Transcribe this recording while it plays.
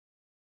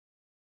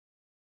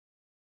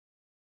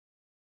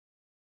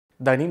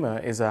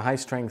Dyneema is a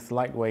high-strength,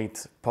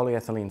 lightweight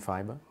polyethylene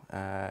fiber.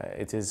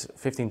 It is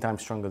 15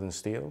 times stronger than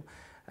steel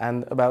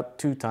and about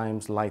 2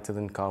 times lighter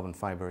than carbon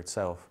fiber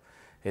itself.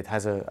 It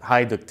has a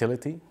high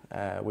ductility,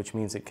 which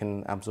means it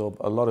can absorb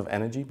a lot of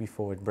energy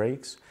before it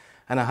breaks,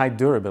 and a high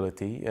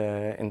durability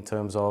in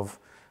terms of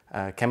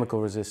chemical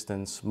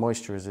resistance,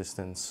 moisture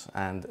resistance,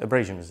 and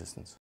abrasion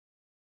resistance.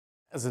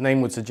 As the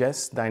name would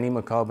suggest,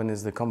 Dyneema carbon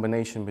is the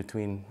combination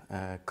between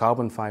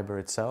carbon fiber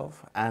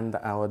itself and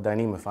our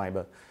Dyneema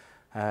fiber.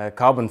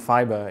 Carbon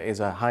fiber is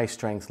a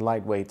high-strength,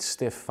 lightweight,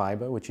 stiff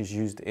fiber which is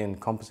used in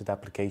composite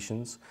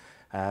applications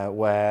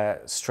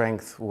where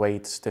strength,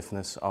 weight,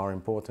 stiffness are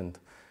important.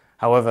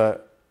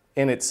 However,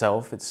 in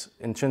itself, it's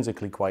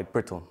intrinsically quite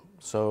brittle.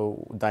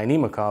 So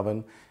Dyneema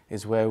carbon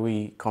is where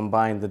we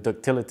combine the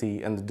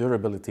ductility and the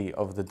durability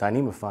of the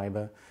Dyneema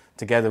fiber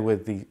together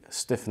with the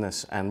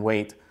stiffness and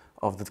weight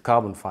of the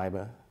carbon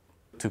fiber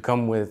to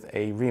come with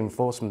a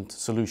reinforcement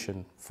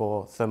solution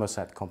for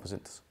thermoset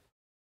composites.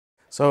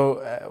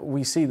 So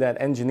we see that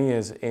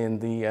engineers in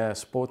the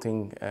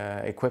sporting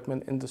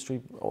equipment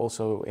industry,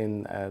 also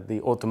in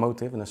the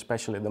automotive, and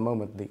especially at the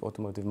moment the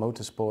automotive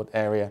motorsport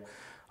area,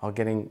 are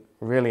getting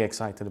really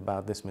excited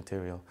about this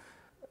material.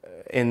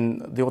 In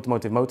the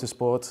automotive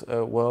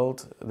motorsport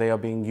world, they are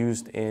being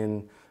used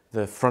in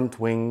the front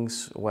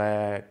wings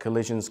where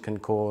collisions can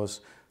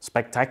cause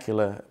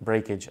spectacular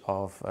breakage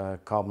of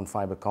carbon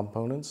fiber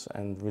components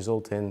and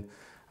result in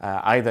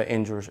either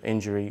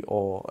injury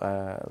or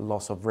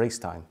loss of race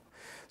time.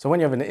 So when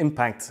you have an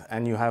impact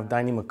and you have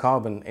Dyneema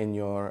carbon in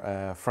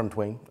your front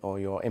wing or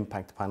your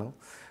impact panel,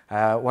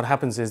 what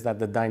happens is that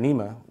the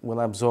Dyneema will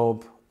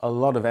absorb a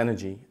lot of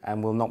energy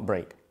and will not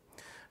break.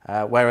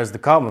 Whereas the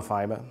carbon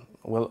fiber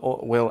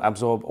will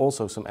absorb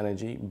also some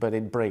energy, but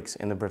it breaks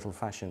in a brittle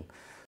fashion.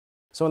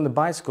 So in the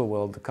bicycle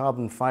world, the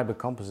carbon fiber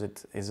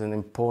composite is an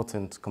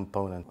important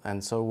component.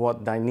 And so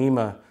what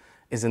Dyneema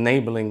is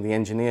enabling the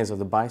engineers of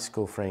the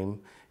bicycle frame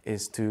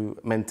is to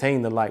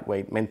maintain the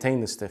lightweight, maintain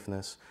the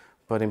stiffness,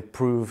 but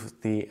improve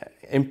the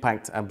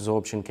impact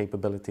absorption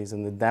capabilities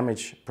and the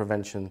damage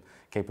prevention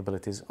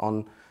capabilities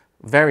on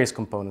various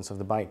components of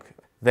the bike.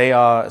 They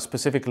are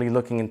specifically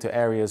looking into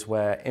areas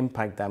where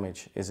impact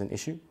damage is an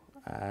issue,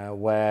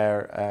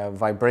 where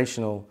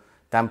vibrational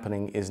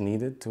dampening is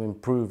needed to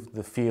improve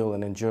the feel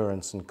and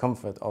endurance and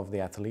comfort of the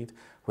athlete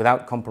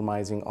without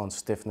compromising on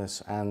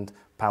stiffness and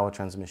power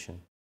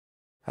transmission.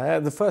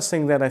 The first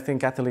thing that I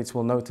think athletes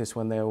will notice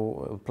when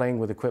they're playing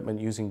with equipment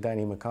using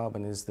Dyneema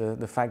carbon is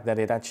the fact that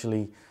it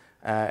actually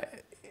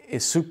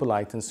is super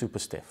light and super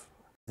stiff.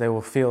 They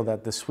will feel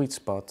that the sweet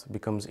spot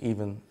becomes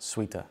even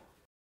sweeter.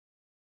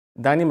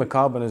 Dyneema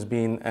carbon has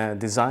been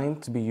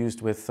designed to be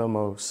used with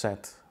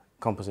thermoset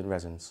composite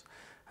resins.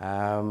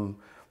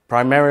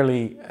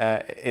 Primarily,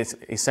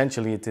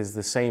 essentially it is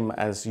the same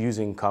as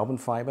using carbon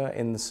fiber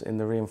in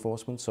the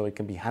reinforcement, so it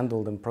can be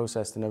handled and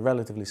processed in a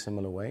relatively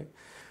similar way.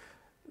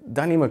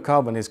 Dyneema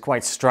carbon is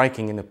quite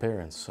striking in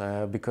appearance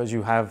because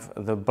you have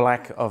the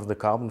black of the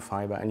carbon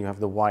fiber and you have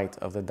the white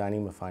of the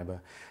Dyneema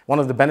fiber. One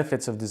of the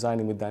benefits of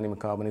designing with Dyneema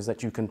carbon is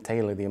that you can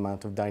tailor the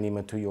amount of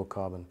Dyneema to your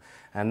carbon,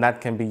 and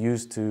that can be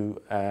used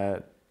to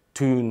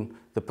tune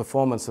the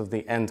performance of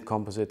the end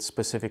composite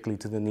specifically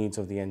to the needs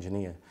of the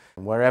engineer.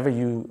 Wherever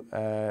you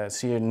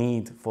see a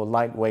need for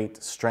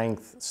lightweight,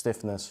 strength,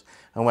 stiffness,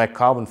 and where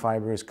carbon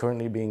fiber is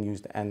currently being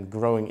used and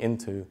growing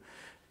into,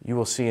 you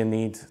will see a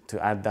need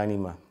to add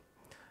Dyneema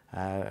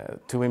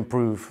to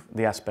improve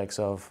the aspects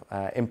of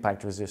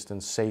impact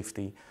resistance,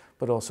 safety,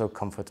 but also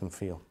comfort and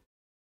feel.